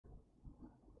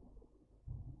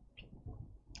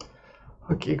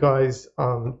Okay guys,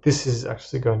 this is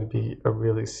actually going to be a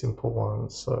really simple one,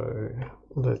 so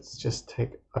let's just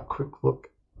take a quick look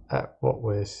at what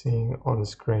we're seeing on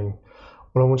screen.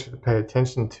 What I want you to pay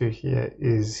attention to here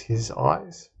is his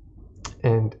eyes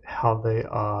and how they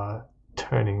are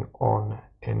turning on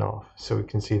and off. So we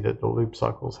can see that the loop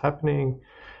cycle is happening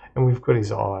and we've got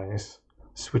his eyes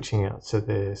switching out. So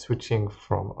they're switching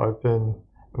from open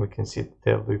and we can see that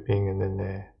they're looping and then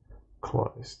they're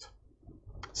closed.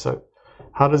 So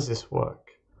how does this work?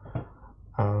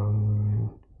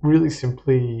 Really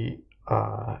simply,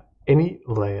 any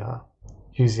layer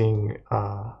using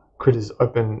Krita's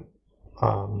open,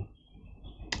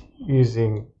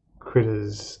 using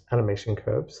Krita's animation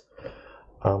curves,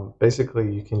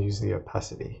 basically you can use the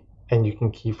opacity and you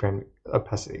can keyframe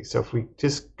opacity. So if we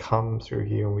just come through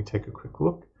here and we take a quick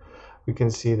look, we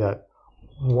can see that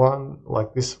one,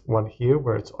 like this one here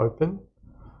where it's open,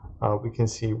 we can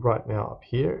see right now up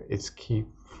here it's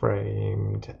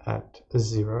keyframed at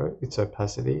 0, its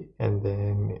opacity, and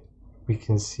then we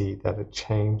can see that it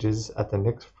changes at the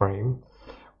next frame,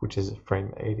 which is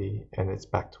frame 80, and it's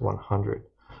back to 100.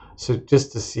 So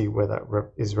just to see where that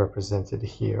is represented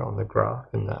here on the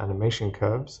graph in the animation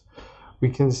curves, we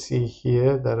can see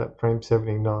here that at frame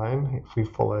 79, if we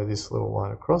follow this little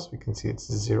line across, we can see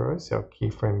it's 0, so our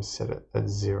keyframe is set at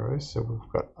 0, so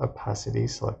we've got opacity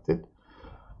selected.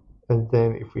 And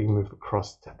then if we move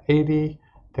across to 80,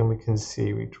 then we can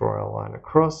see we draw a line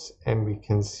across and we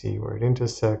can see where it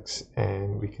intersects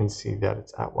and we can see that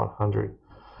it's at 100.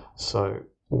 So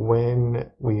when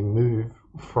we move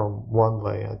from one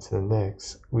layer to the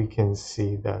next, we can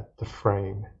see that the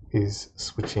frame is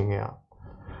switching out.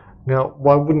 Now,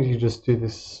 why wouldn't you just do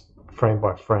this frame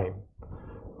by frame,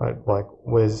 right? Like,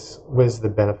 where's the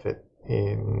benefit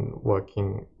in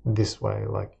working this way?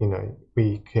 Like, you know,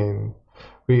 we can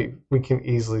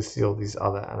easily see all these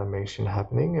other animation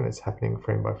happening and it's happening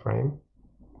frame by frame.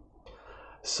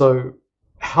 So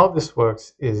how this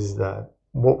works is that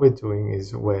what we're doing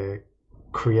is we're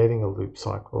creating a loop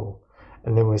cycle,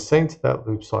 and then we're saying to that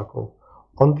loop cycle,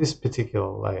 on this particular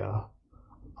layer,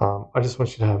 I just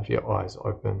want you to have your eyes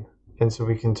open. And so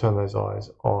we can turn those eyes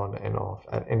on and off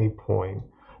at any point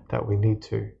that we need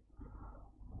to.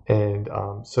 And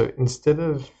so instead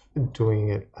of doing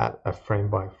it at a frame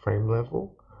by frame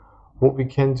level, what we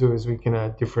can do is we can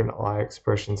add different eye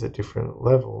expressions at different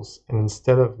levels. And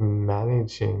instead of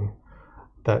managing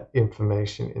that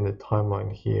information in the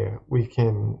timeline here, we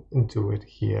can do it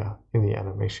here in the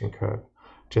animation curve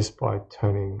just by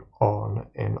turning on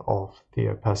and off the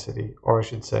opacity, or I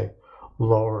should say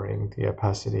lowering the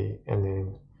opacity and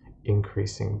then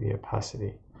increasing the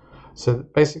opacity. So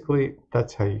basically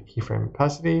that's how you keyframe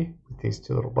opacity with these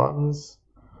two little buttons.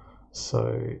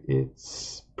 So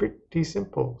it's pretty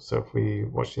simple. So if we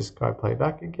watch this guy play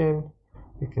back again,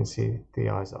 you can see the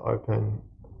eyes are open,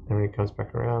 and when he comes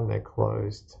back around, they're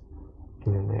closed,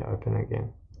 and then they're open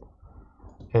again.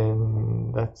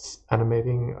 And that's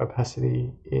animating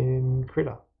opacity in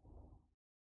Krita.